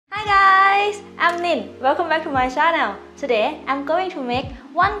I'm Nin. Welcome back to my channel. Today, I'm going to make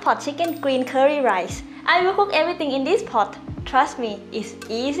 1 pot chicken green curry rice. I will cook everything in this pot. Trust me, it's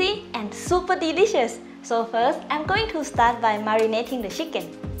easy and super delicious. So first, I'm going to start by marinating the chicken.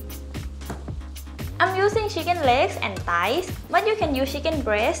 I'm using chicken legs and thighs, but you can use chicken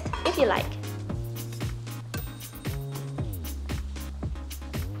breast if you like.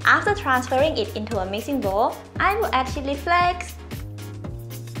 After transferring it into a mixing bowl, I will add chili flakes,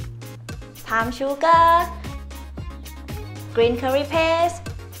 palm sugar, green curry paste,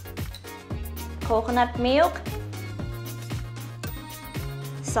 coconut milk,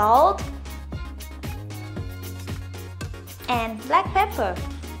 salt, and black pepper.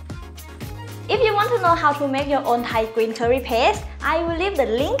 If you want to know how to make your own Thai green curry paste, I will leave the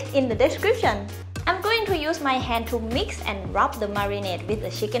link in the description. I'm going to use my hand to mix and rub the marinade with the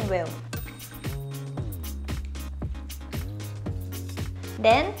chicken well.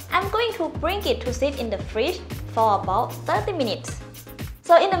 Then, I'm going to bring it to sit in the fridge for about 30 minutes.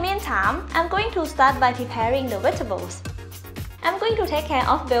 So in the meantime, I'm going to start by preparing the vegetables. I'm going to take care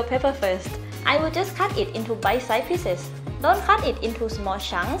of bell pepper first. I will just cut it into bite-sized pieces. Don't cut it into small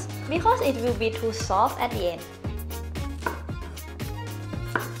chunks because it will be too soft at the end.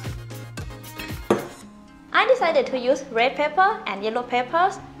 I decided to use red pepper and yellow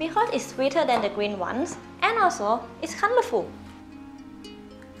peppers because it's sweeter than the green ones and also it's colorful.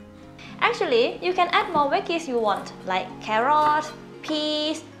 Actually, you can add more veggies you want like carrots,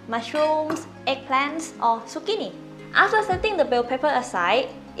 peas, mushrooms, eggplants or zucchini. After setting the bell pepper aside,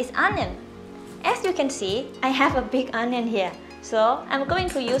 it's onion. As you can see, I have a big onion here, so I'm going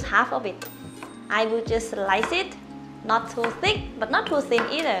to use half of it. I will just slice it, not too thick but not too thin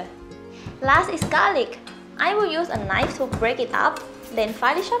either. Last is garlic. I will use a knife to break it up, then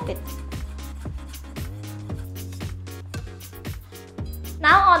finely chop it.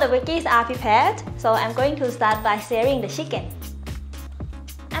 Now all the veggies are prepared, so I'm going to start by searing the chicken.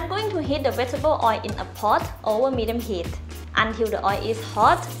 I'm going to heat the vegetable oil in a pot over medium heat. Until the oil is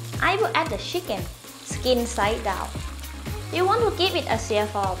hot, I will add the chicken, skin side down. You want to give it a sear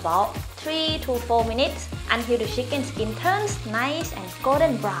for about 3 to 4 minutes until the chicken skin turns nice and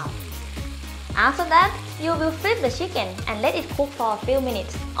golden brown. After that, you will flip the chicken and let it cook for a few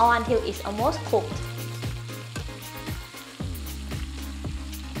minutes or until it's almost cooked.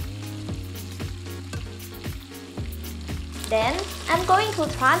 Then, I'm going to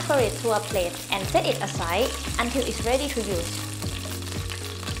transfer it to a plate and set it aside until it's ready to use.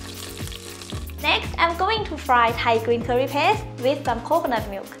 Next, I'm going to fry Thai green curry paste with some coconut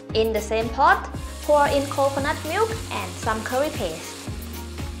milk. In the same pot, pour in coconut milk and some curry paste.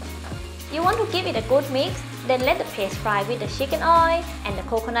 You want to give it a good mix, then let the paste fry with the chicken oil and the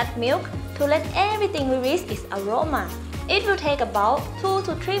coconut milk to let everything release its aroma. It will take about 2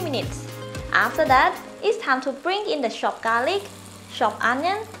 to 3 minutes. After that, it's time to bring in the chopped garlic, chopped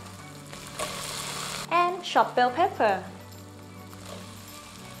onion, and chopped bell pepper.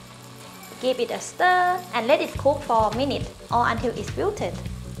 Give it a stir and let it cook for a minute or until it's wilted.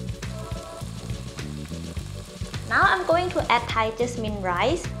 Now I'm going to add Thai Jasmine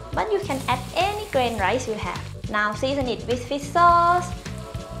rice, but you can add any grain rice you have. Now season it with fish sauce,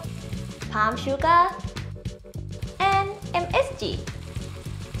 palm sugar, and MSG.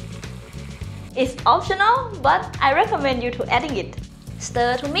 It's optional, but I recommend you to adding it.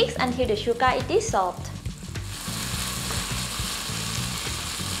 Stir to mix until the sugar is dissolved.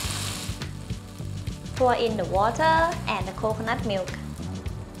 Pour in the water and the coconut milk.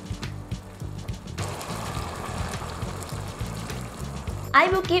 I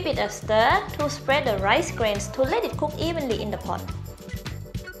will give it a stir to spread the rice grains to let it cook evenly in the pot.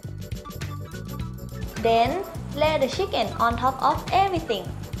 Then, layer the chicken on top of everything.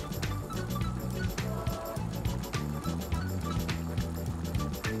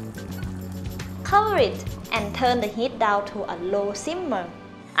 Cover it and turn the heat down to a low simmer.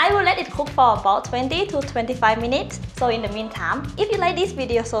 I will let it cook for about 20 to 25 minutes. So in the meantime, if you like this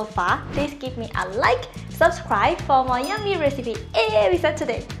video so far, please give me a like, subscribe for more yummy recipe every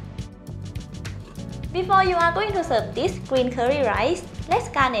Saturday. Before you are going to serve this green curry rice, let's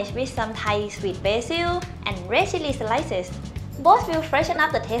garnish with some Thai sweet basil and red chili slices. Both will freshen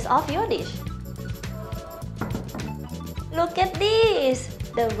up the taste of your dish. Look at this!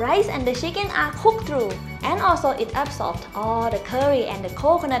 The rice and the chicken are cooked through, and also it absorbed all the curry and the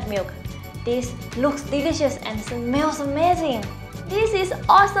coconut milk. This looks delicious and smells amazing. This is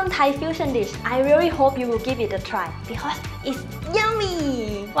awesome Thai fusion dish. I really hope you will give it a try because it's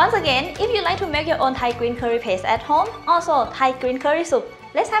yummy! Once again, if you like to make your own Thai green curry paste at home, also Thai green curry soup,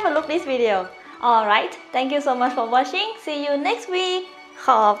 let's have a look at this video. Alright, thank you so much for watching. See you next week. ข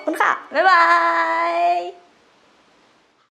อบคุณค่ะบ๊ายบาย